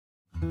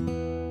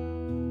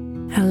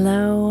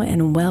Hello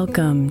and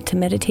welcome to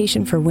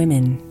Meditation for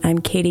Women. I'm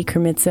Katie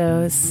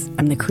Kremitzos.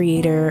 I'm the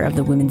creator of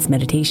the Women's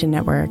Meditation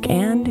Network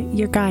and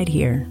your guide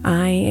here.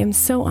 I am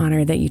so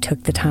honored that you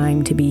took the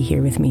time to be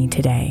here with me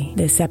today.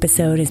 This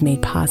episode is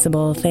made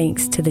possible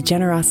thanks to the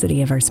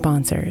generosity of our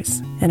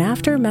sponsors. And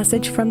after a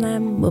message from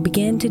them, we'll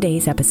begin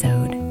today's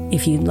episode.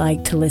 If you'd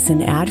like to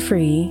listen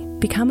ad-free,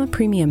 become a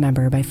premium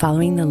member by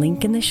following the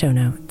link in the show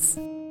notes.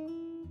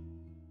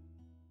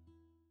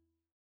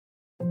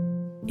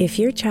 If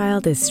your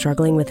child is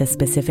struggling with a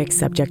specific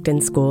subject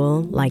in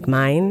school, like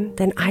mine,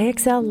 then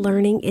IXL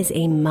Learning is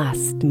a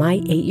must. My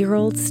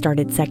 8-year-old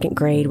started second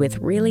grade with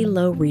really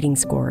low reading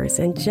scores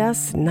and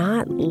just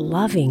not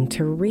loving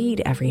to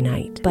read every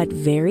night. But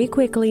very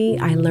quickly,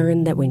 I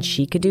learned that when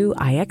she could do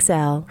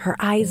IXL, her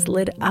eyes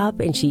lit up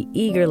and she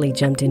eagerly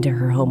jumped into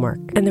her homework.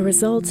 And the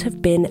results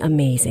have been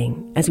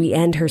amazing. As we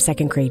end her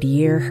second grade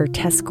year, her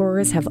test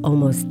scores have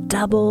almost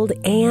doubled,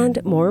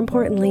 and more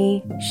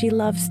importantly, she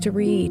loves to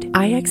read.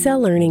 IXL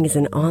Learning is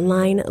an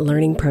online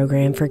learning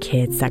program for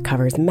kids that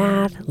covers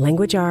math,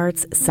 language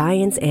arts,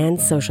 science, and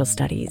social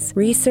studies.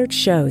 Research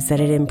shows that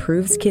it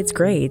improves kids'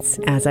 grades,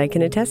 as I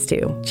can attest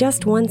to.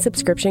 Just one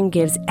subscription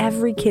gives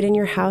every kid in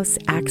your house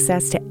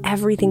access to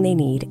everything they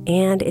need,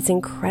 and it's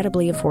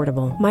incredibly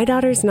affordable. My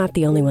daughter's not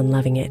the only one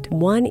loving it.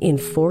 1 in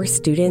 4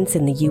 students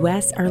in the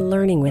U.S. are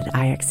learning with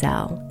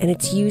IXL, and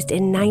it's used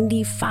in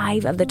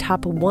 95 of the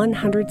top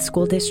 100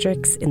 school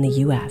districts in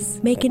the U.S.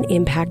 Make an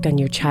impact on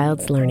your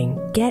child's learning.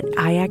 Get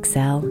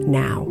IXL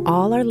now.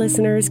 All our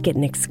listeners get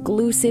an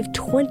exclusive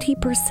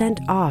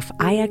 20% off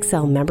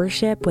IXL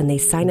membership when they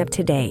sign up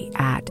today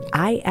at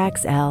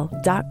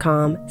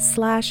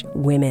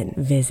IXL.com/women.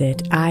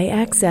 Visit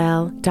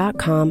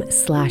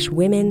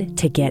IXL.com/women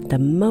to get the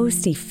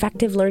most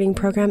effective learning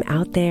program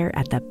out there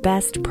at the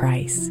best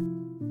price.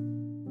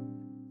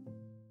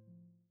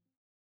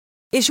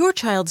 Is your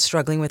child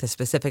struggling with a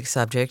specific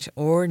subject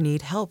or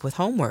need help with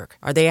homework?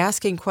 Are they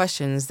asking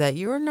questions that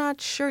you're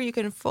not sure you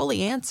can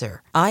fully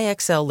answer?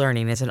 IXL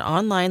Learning is an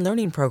online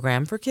learning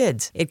program for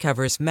kids. It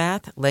covers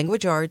math,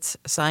 language arts,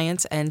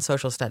 science, and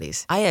social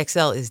studies.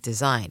 IXL is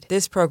designed.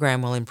 This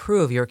program will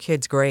improve your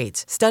kids'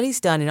 grades.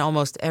 Studies done in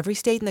almost every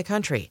state in the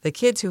country. The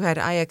kids who had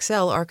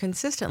IXL are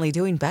consistently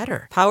doing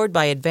better. Powered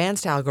by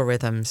advanced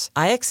algorithms,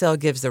 IXL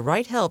gives the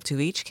right help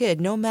to each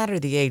kid no matter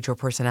the age or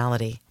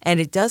personality. And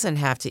it doesn't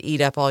have to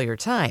eat up all your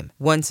time.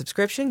 One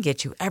subscription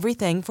gets you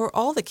everything for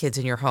all the kids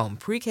in your home,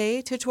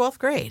 pre-K to 12th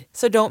grade.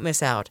 So don't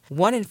miss out.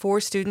 1 in 4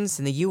 students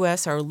in the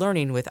U.S. are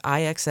learning with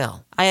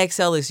IXL.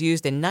 IXL is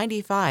used in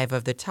 95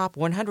 of the top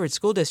 100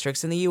 school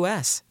districts in the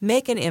U.S.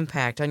 Make an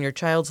impact on your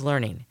child's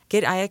learning.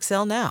 Get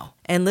IXL now.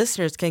 And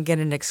listeners can get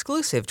an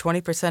exclusive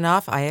 20%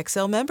 off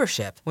IXL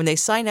membership when they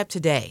sign up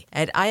today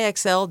at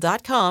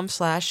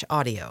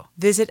IXL.com/audio.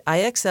 Visit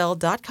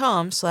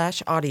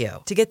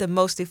IXL.com/audio to get the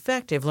most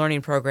effective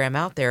learning program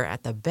out there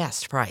at the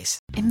best price.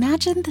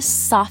 Imagine the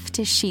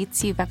softest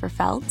sheets you've ever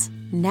felt.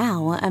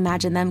 Now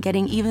imagine them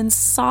getting even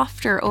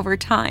softer over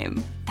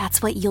time.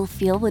 That's what you'll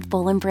feel with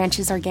Boll &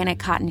 Branch's organic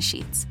cotton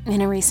sheets. In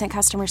a recent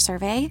customer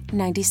survey,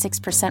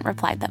 96%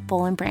 replied that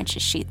Boll &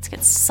 Branch's sheets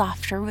get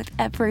softer with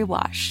every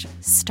wash.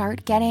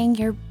 Start getting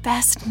your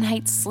best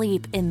night's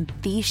sleep in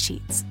these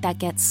sheets that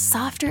get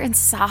softer and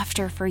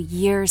softer for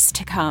years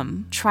to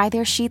come. Try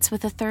their sheets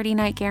with a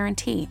 30-night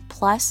guarantee,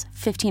 plus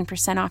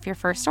 15% off your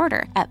first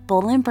order at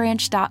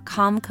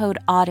bollandbranch.com code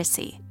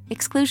Odyssey.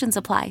 Exclusions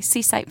apply.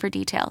 See site for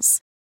details.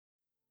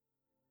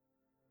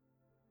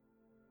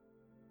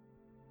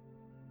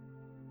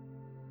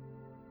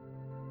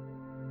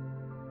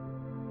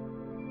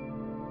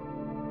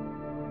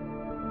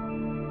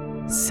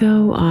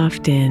 So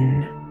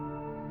often,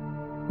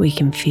 we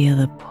can feel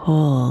the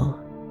pull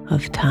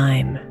of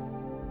time.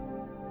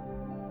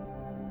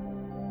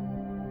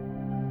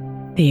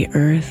 The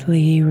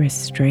earthly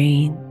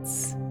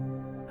restraints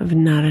of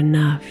not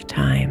enough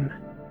time.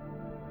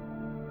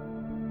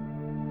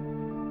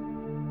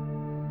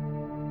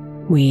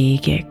 We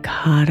get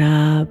caught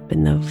up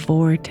in the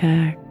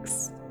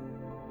vortex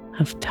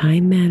of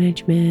time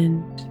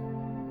management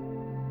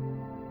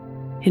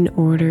in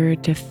order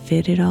to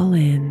fit it all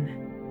in.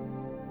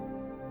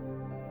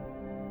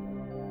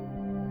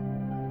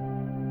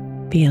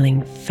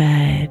 Feeling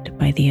fed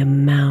by the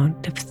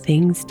amount of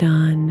things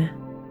done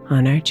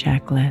on our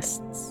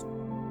checklists,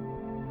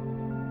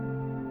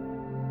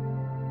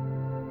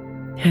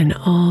 and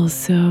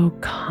also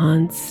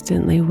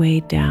constantly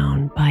weighed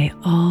down by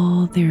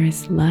all there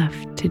is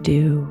left to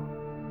do.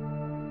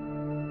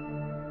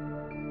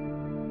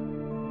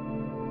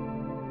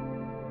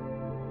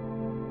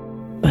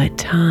 But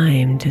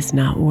time does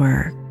not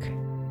work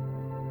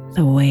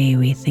the way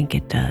we think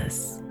it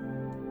does.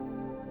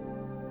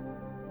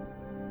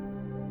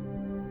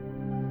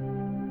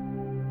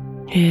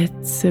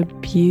 It's a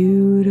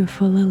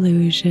beautiful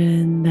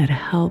illusion that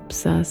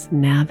helps us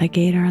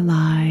navigate our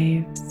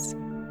lives,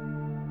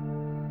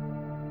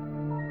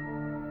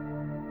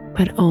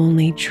 but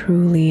only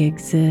truly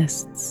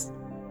exists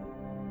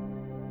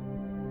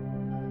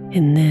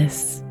in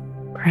this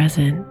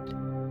present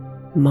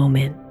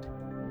moment.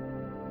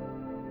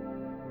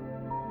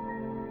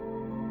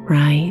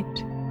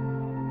 right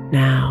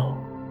now.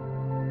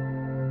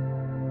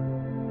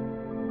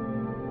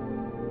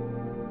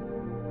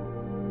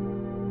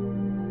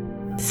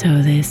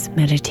 So this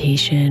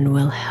meditation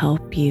will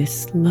help you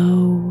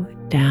slow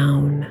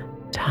down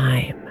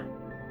time.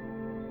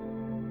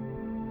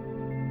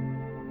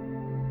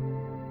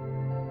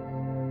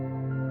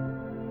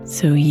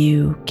 So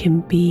you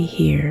can be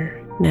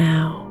here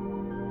now.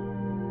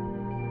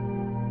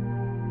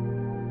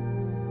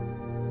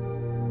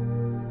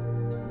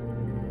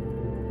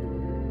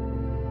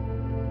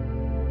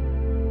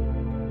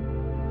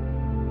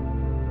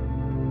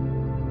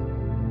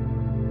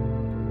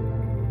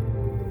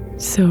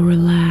 So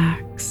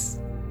relax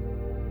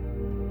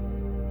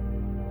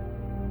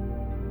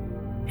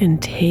and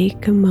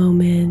take a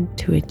moment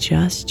to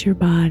adjust your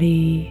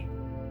body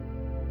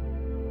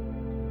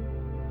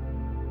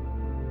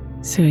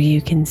so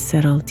you can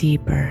settle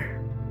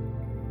deeper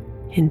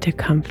into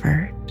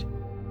comfort.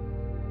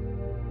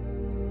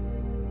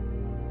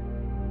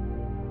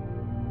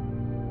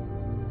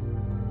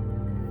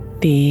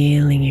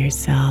 Feeling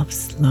yourself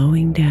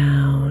slowing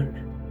down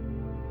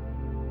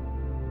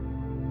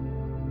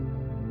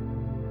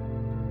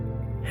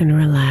and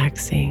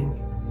relaxing.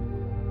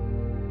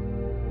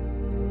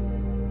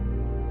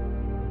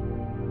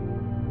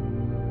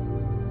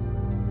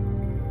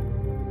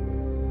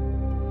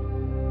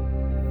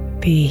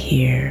 Be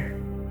here.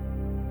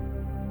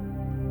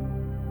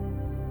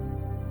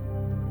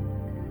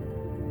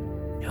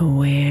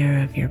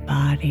 Aware of your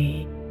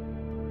body.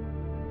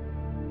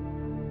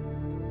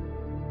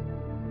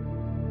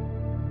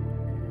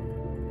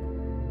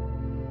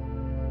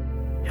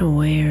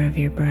 Aware of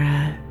your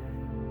breath.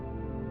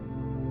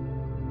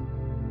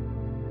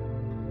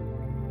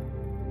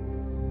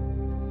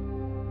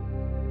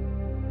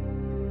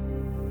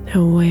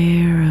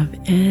 Aware of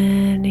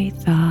any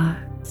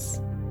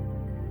thoughts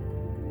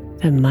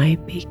that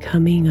might be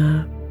coming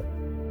up.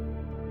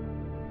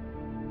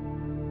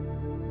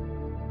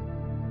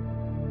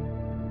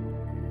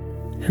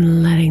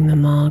 And letting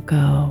them all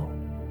go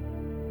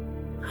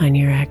on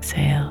your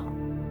exhale.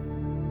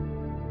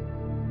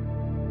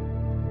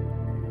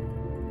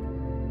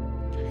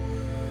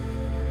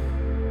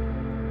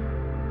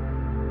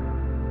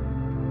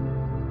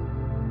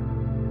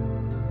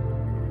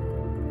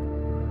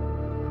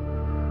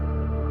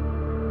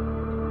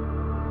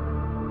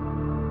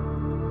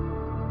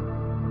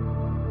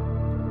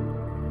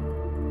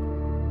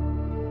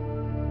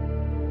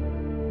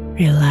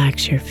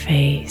 Relax your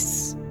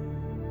face.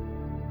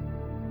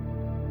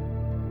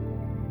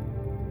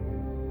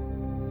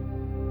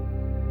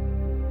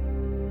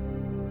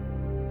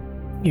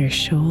 Your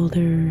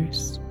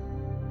shoulders.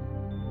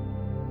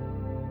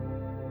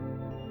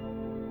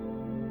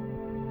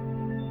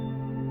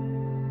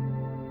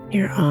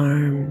 Your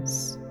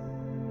arms.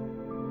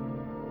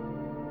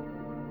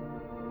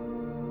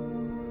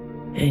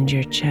 And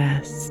your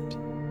chest.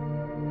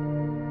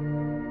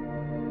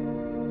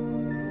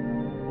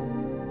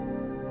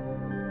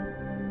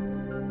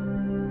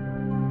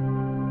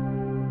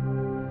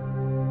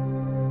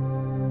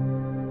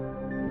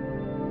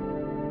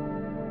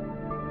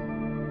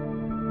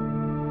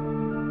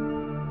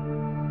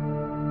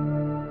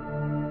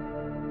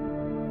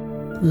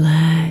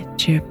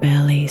 Let your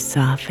belly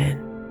soften.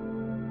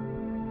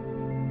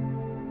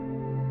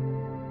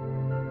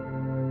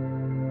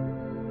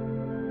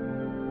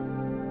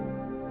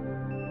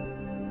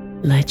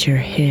 Let your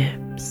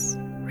hips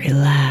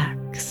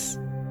relax.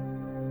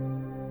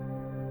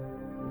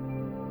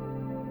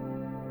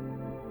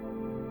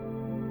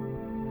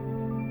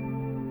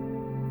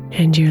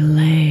 And your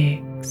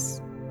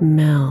legs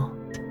melt.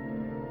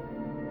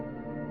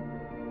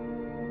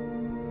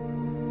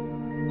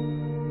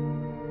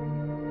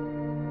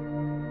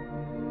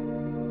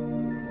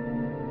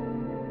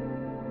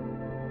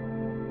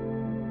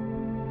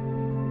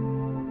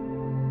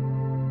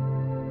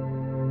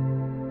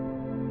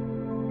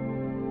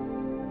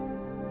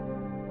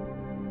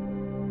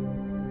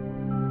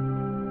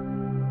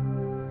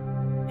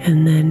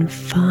 And then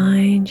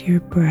find your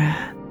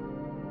breath.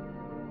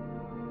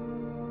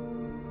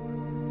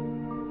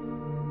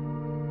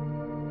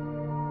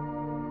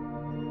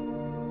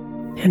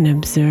 And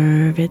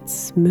observe its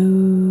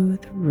smooth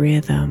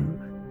rhythm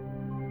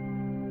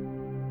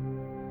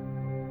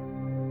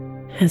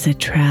as it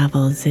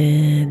travels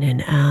in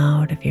and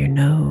out of your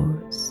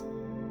nose.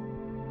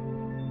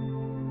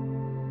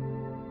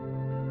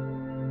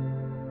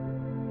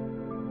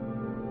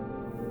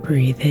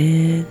 Breathe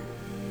in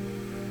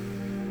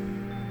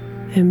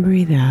and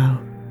breathe out.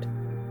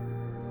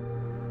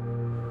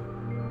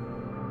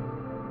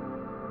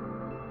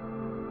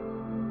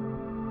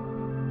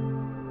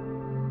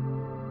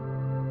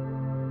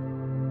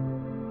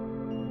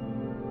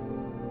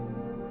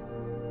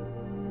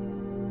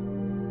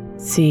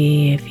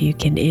 See if you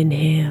can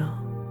inhale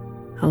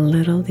a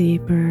little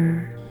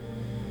deeper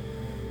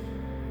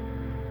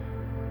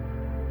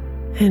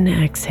and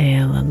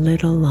exhale a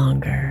little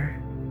longer.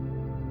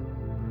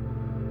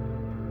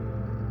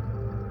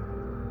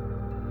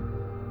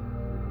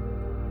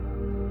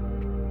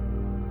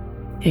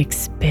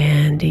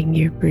 expanding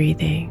your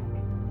breathing.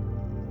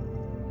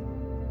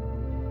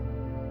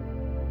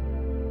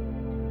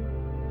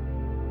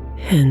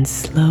 And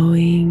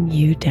slowing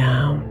you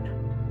down.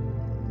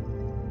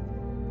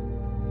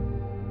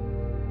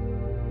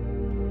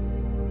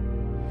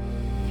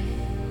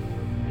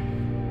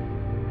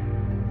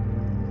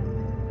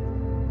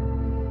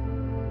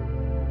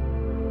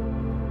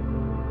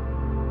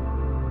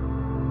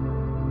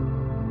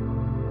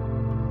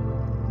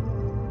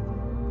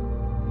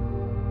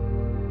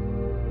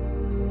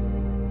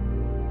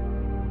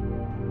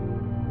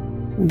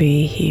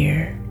 Be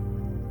here.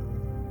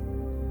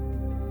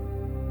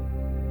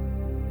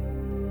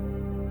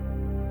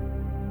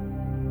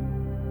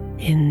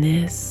 In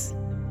this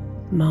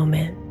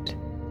moment.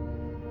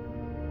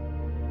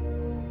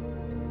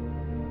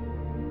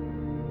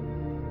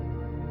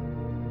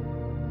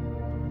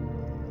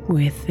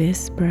 With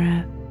this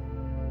breath,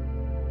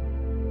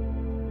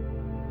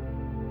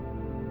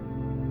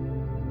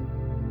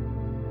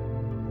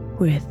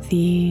 with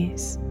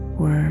these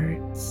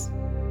words.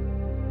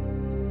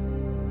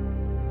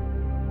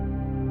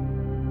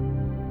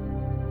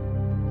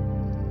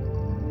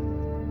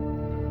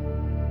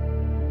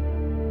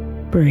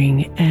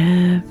 Bring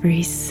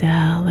every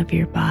cell of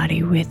your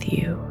body with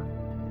you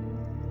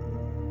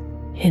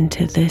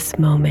into this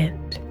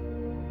moment.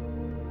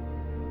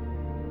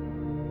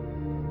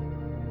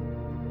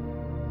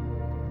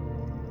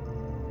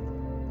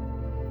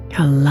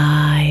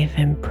 Alive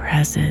and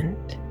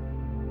present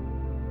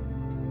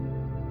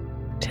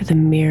to the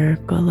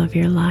miracle of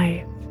your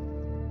life.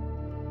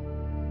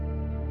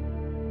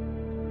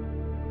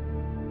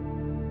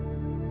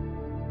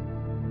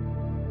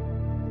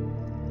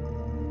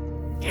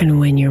 And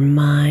when your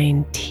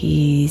mind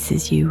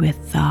teases you with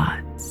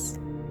thoughts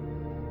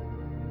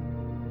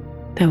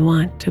that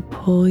want to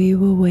pull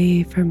you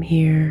away from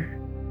here,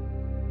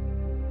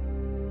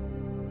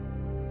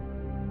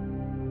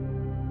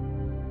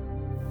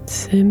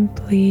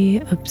 simply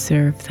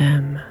observe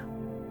them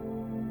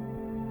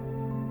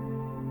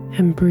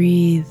and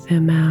breathe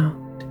them out,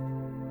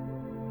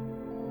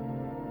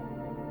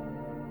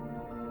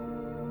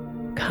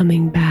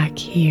 coming back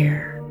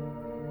here.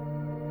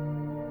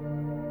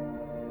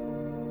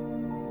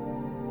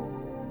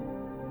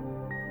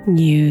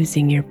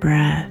 Using your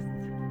breath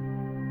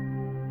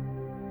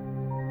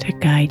to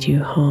guide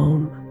you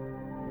home.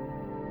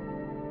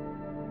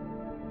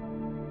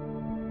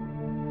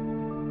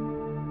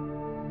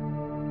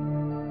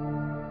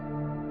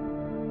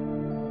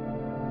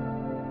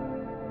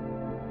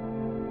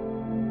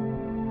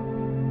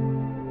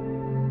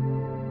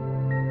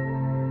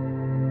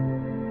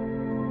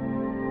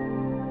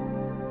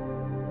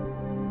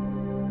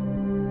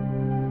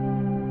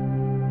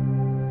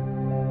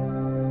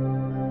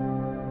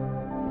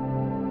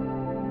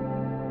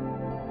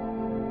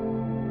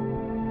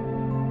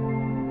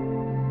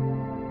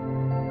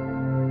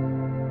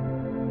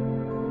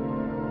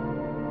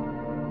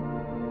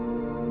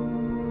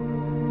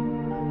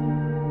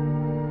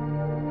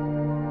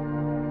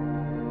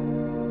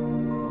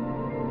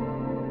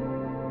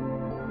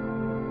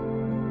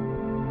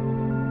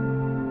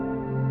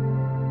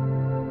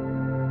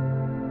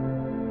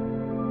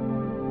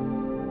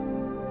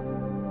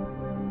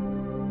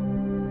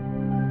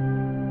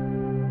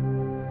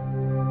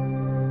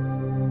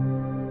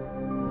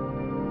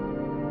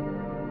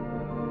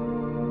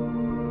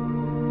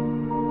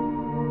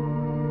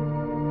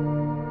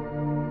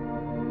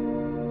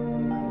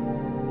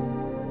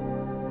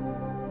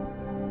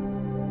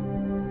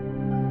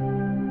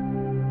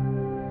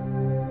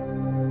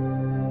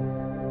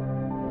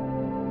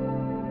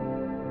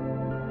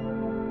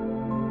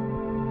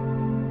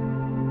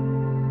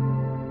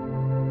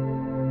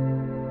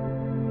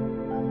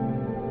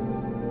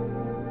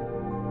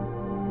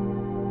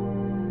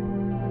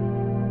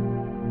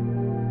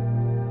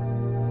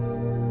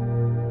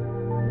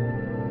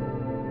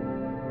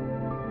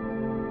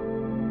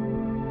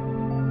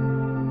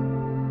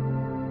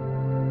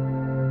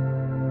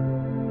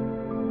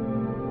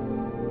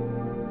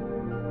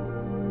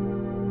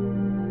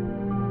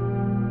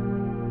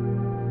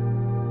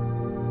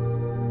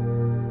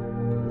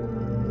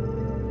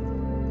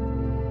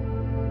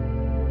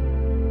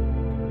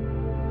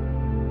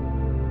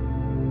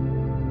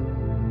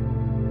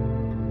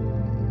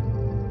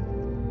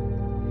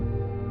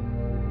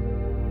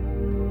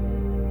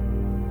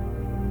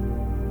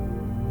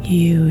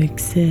 You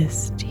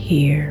exist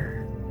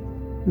here,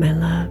 my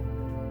love.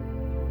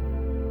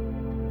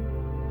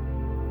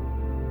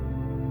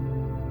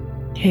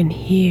 And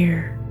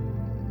here,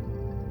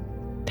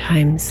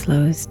 time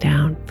slows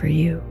down for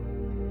you.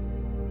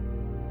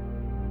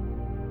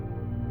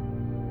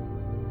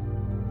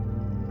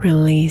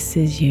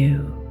 Releases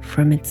you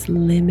from its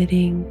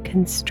limiting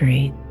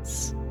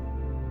constraints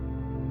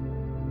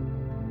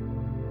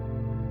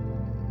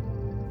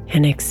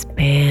and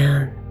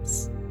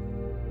expands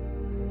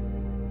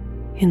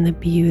in the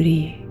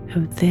beauty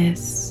of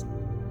this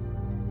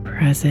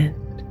present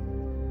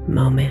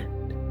moment.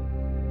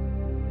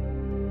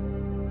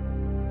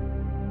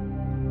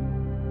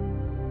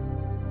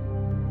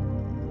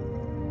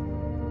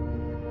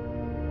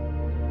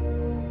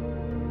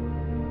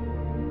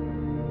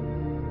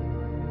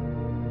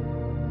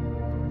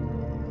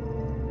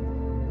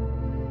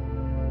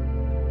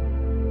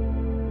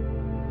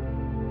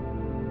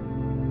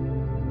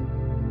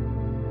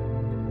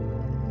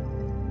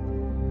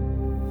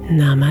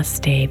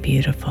 Namaste,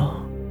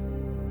 beautiful.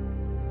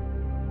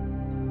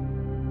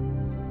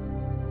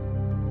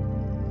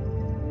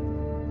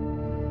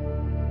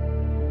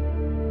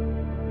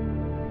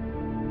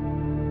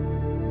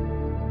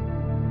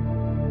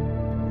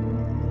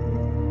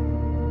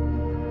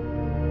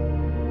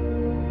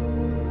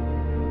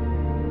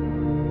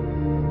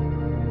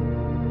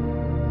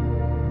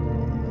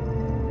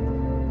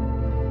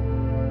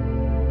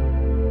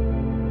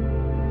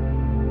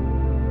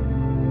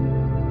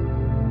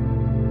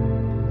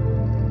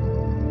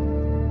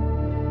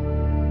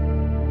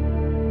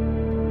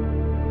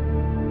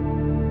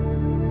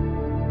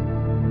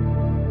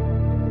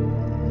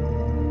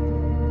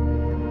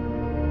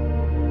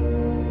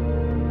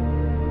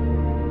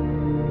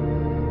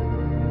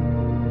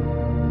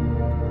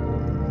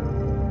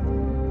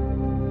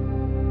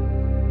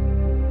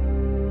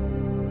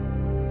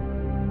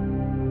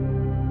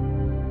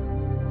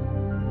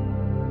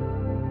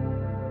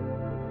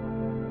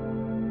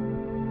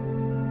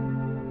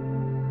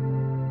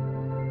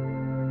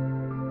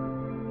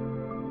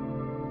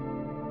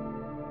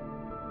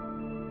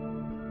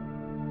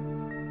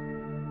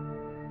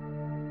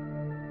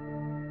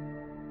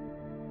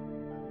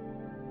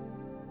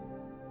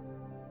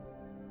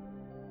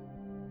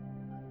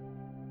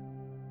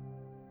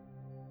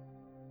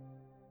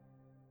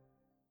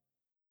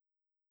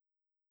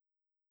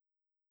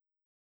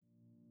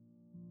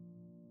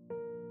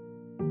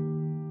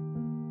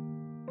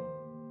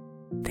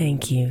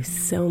 Thank you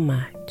so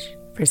much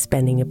for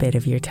spending a bit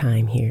of your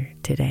time here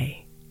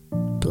today.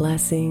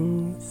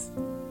 Blessings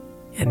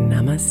and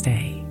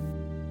namaste.